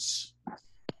questions?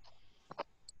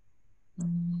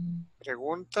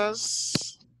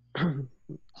 Preguntas?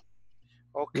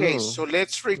 Okay, No. so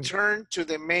let's return to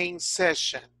the main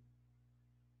session.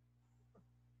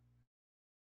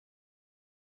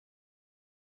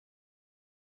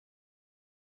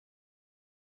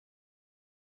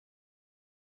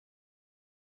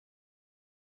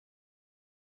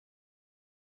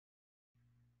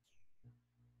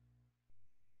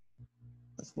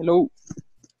 Hello.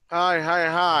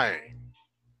 Hi.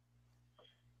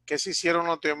 ¿Qué se hicieron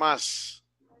los demás?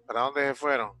 ¿Para dónde se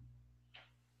fueron?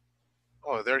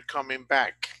 Oh, they're coming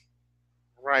back.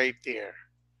 Right there.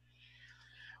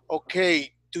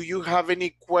 Okay, do you have any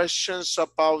questions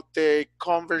about the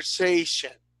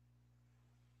conversation?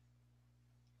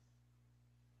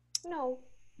 No.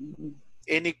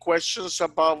 Any questions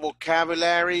about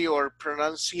vocabulary or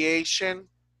pronunciation?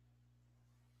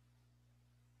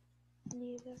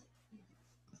 Neither.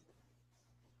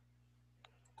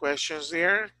 Questions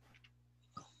there?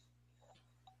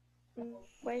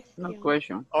 Question. No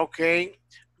question. Okay.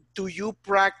 Do you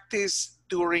practice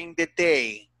during the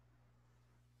day?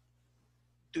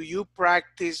 Do you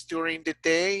practice during the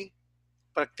day?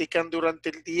 ¿Practican durante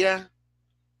el día?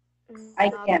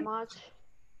 Not much.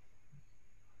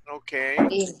 Okay.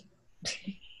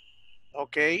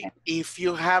 Okay. If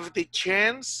you have the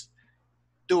chance,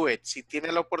 do it. Si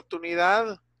tiene la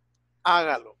oportunidad,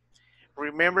 hágalo.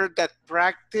 Remember that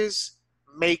practice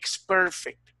makes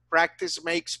perfect. Practice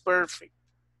makes perfect.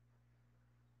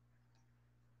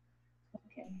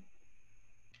 Okay.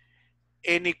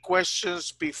 Any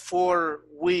questions before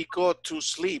we go to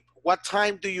sleep? What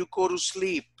time do you go to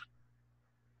sleep?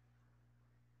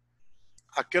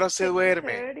 ¿A qué hora se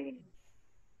duerme?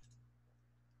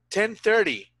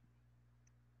 10:30.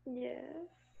 Yes.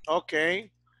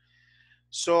 Okay.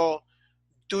 So,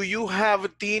 do you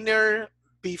have dinner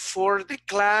before the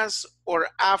class or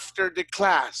after the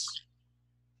class?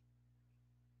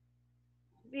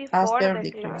 Before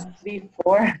the class.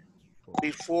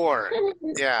 Before.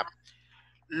 Yeah.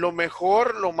 Lo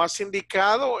mejor, lo más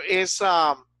indicado es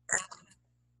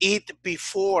eat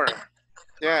before.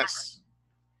 Yes.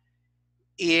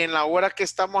 Y en la hora que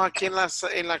estamos aquí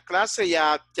en la clase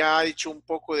ya ha hecho un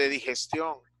poco de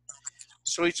digestión.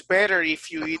 So it's better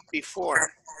if you eat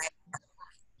before.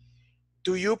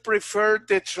 Do you prefer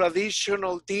the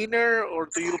traditional dinner or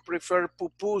do you prefer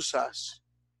pupusas?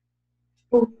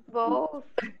 Both.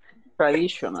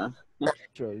 Traditional.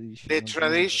 The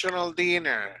traditional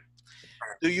dinner.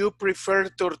 Do you prefer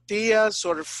tortillas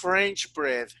or French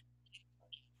bread?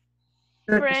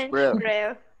 French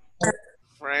bread.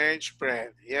 French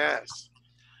bread, yes.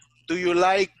 Do you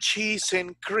like cheese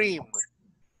and cream?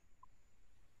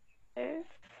 Yes.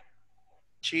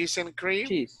 Cheese and cream?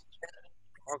 Cheese.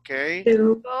 Okay.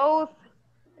 Both.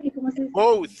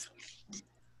 Both.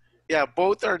 Yeah,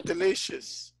 both are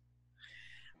delicious.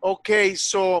 Okay,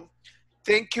 so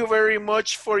thank you very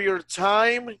much for your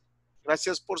time.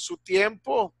 Gracias por su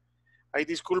tiempo. Ay,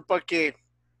 disculpa que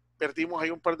perdimos ahí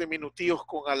un par de minutillos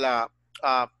con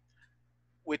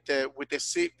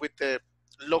with the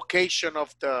location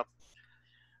of the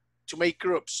to make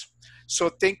groups. So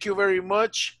thank you very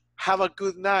much. Have a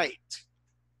good night.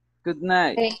 Good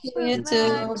night. Thank you, Good you night.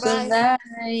 too. Good Bye.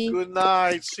 night. Good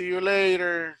night. See you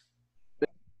later.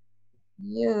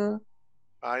 You.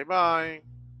 Bye bye.